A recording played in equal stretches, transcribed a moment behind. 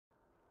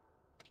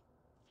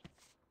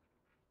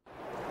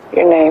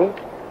Your name?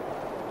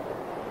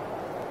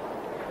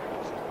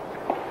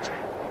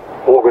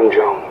 Morgan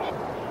Jones.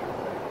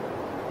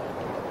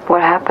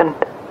 What happened?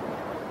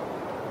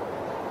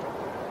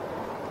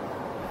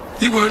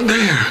 You weren't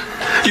there.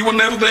 You were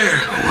never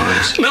there.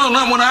 No,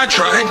 not when I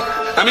tried.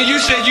 I mean, you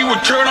said you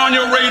would turn on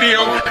your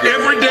radio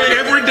every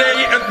day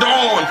at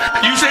dawn.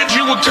 You said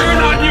you would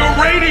turn on your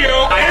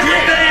radio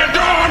every day at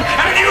dawn,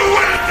 and you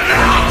were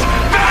not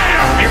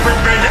there.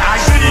 Everything I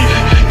see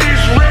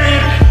is red.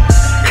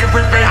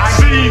 Everything I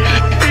see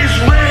is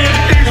red.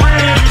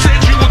 You said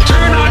you would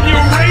turn on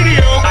your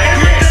radio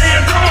every day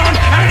at dawn,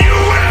 and you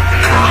were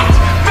not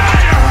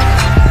there.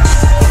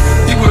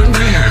 You weren't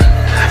there.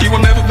 You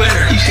were never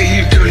there. You said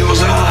you'd turn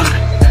yours on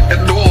at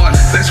dawn.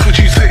 That's what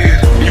you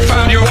said. You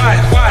found your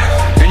wife,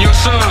 and your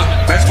son.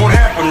 That's what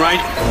happened,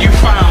 right? You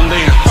found them.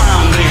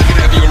 You can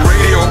have your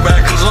radio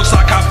back, 'cause it looks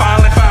like I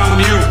finally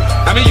found you.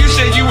 I mean, you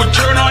said you would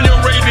turn on your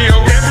radio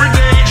every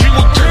day. You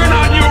would turn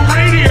on your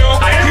radio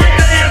every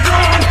day at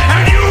dawn,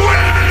 and you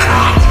were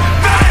not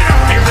there.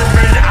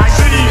 Everything I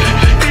see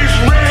is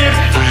red.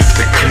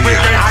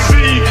 Everything I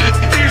see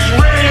is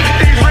red.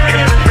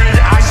 Everything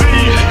I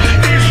see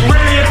is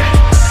red.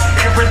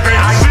 Everything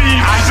I see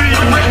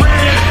is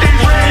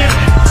red.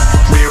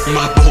 Me and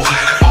my boy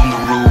on the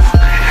roof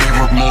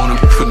every morning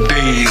for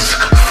days,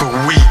 for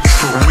weeks,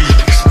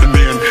 and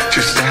then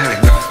just static.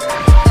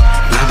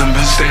 Nothing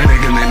but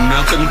static, and then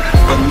nothing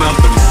but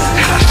nothing.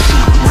 And I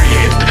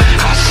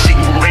see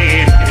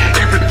red.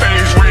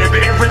 Everything's red.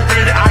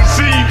 Everything I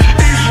see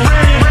is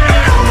red.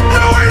 I don't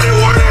know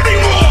anyone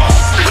anymore.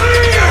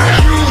 Clear.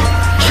 You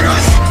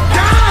just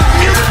died.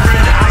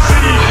 Everything I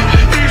see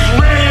is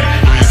red.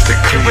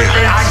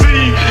 Everything I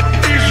see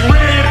is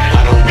red.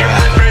 I don't know.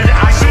 Everything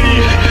I see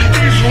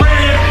is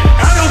red.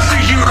 I don't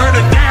think you heard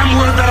a damn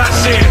word that I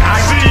said. I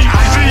see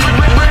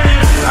red.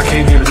 I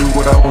came here to do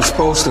what I was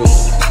supposed to.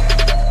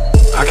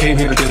 I came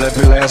here to get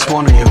every last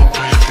one of you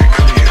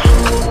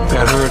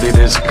that heard it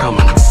is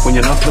coming. When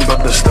you're nothing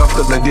but the stuff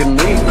that they didn't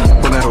need,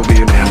 well, that'll be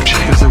an damn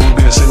shame. 'Cause there won't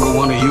be a single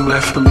one of you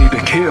left for me to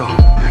kill.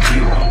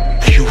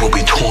 You will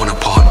be torn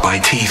apart by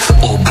teeth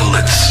or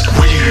bullets.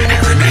 We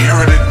have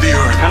inherited the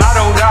earth, and I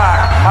don't